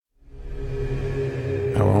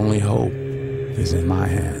Our only hope is in my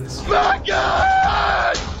hands.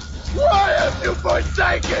 God! Why have you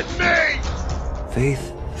forsaken me?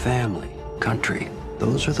 Faith, family, country,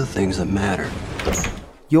 those are the things that matter.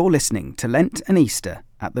 You're listening to Lent and Easter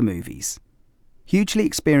at the movies. Hugely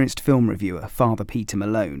experienced film reviewer Fr Peter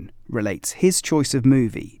Malone relates his choice of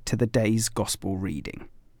movie to the day's gospel reading.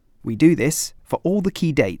 We do this for all the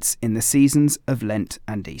key dates in the seasons of Lent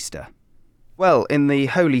and Easter. Well, in the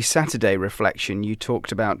Holy Saturday reflection, you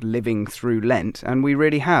talked about living through Lent, and we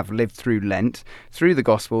really have lived through Lent, through the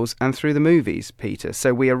Gospels and through the movies, Peter.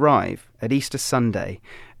 So we arrive at Easter Sunday,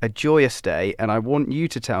 a joyous day, and I want you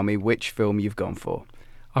to tell me which film you've gone for.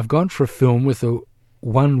 I've gone for a film with a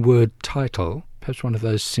one-word title, perhaps one of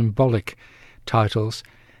those symbolic titles,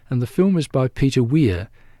 and the film is by Peter Weir,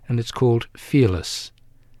 and it's called Fearless.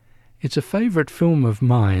 It's a favourite film of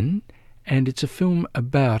mine, and it's a film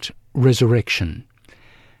about resurrection.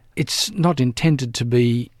 It's not intended to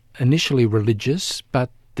be initially religious, but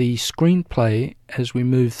the screenplay, as we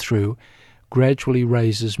move through, gradually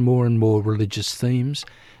raises more and more religious themes.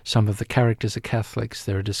 Some of the characters are Catholics,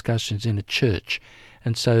 there are discussions in a church,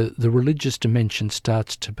 and so the religious dimension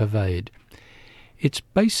starts to pervade. It's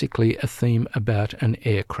basically a theme about an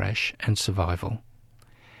air crash and survival.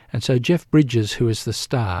 And so Jeff Bridges, who is the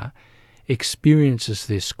star, experiences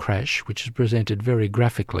this crash, which is presented very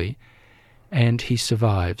graphically, and he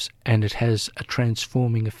survives, and it has a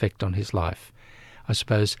transforming effect on his life. I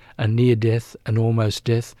suppose a near-death, an almost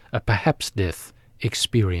death, a perhaps death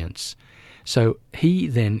experience. So he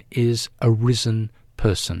then is a risen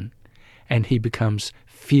person, and he becomes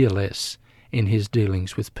fearless in his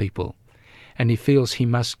dealings with people. And he feels he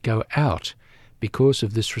must go out because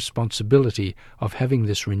of this responsibility of having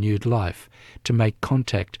this renewed life, to make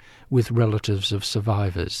contact with relatives of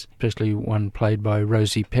survivors, especially one played by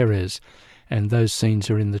Rosie Perez, and those scenes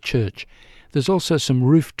are in the church. There's also some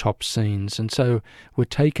rooftop scenes, and so we're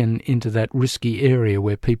taken into that risky area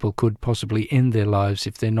where people could possibly end their lives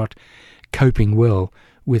if they're not coping well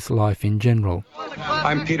with life in general.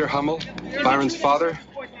 I'm Peter Hummel, Byron's father.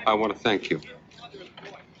 I want to thank you.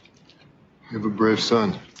 You have a brave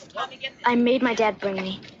son. I made my dad bring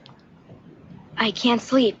me. I can't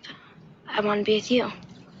sleep. I want to be with you.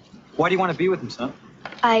 Why do you want to be with him, son?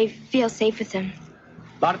 I feel safe with him.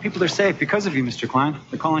 A lot of people are safe because of you, Mr. Klein.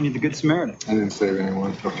 They're calling you the Good Samaritan. I didn't save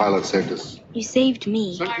anyone. The pilot saved us. You saved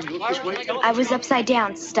me. I was upside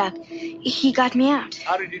down, stuck. He got me out.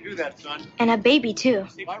 How did you do that, son? And a baby, too.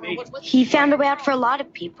 He found a way out for a lot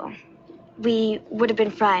of people. We would have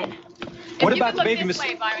been fried. What about the baby,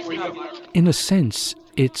 Mr. In a sense,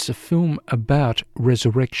 it's a film about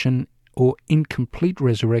resurrection or incomplete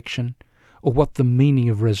resurrection, or what the meaning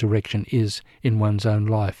of resurrection is in one's own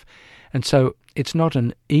life. And so it's not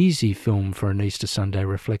an easy film for an Easter Sunday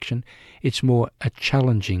reflection. It's more a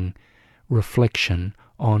challenging reflection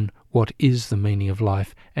on what is the meaning of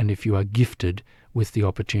life, and if you are gifted with the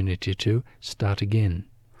opportunity to start again.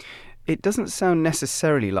 It doesn't sound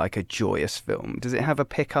necessarily like a joyous film. Does it have a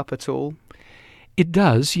pick-up at all? It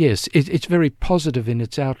does, yes. It's very positive in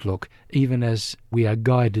its outlook, even as we are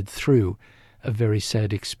guided through a very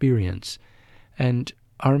sad experience. And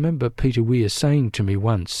I remember Peter Weir saying to me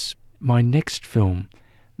once, my next film,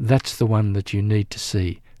 that's the one that you need to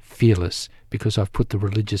see, Fearless, because I've put the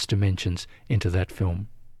religious dimensions into that film.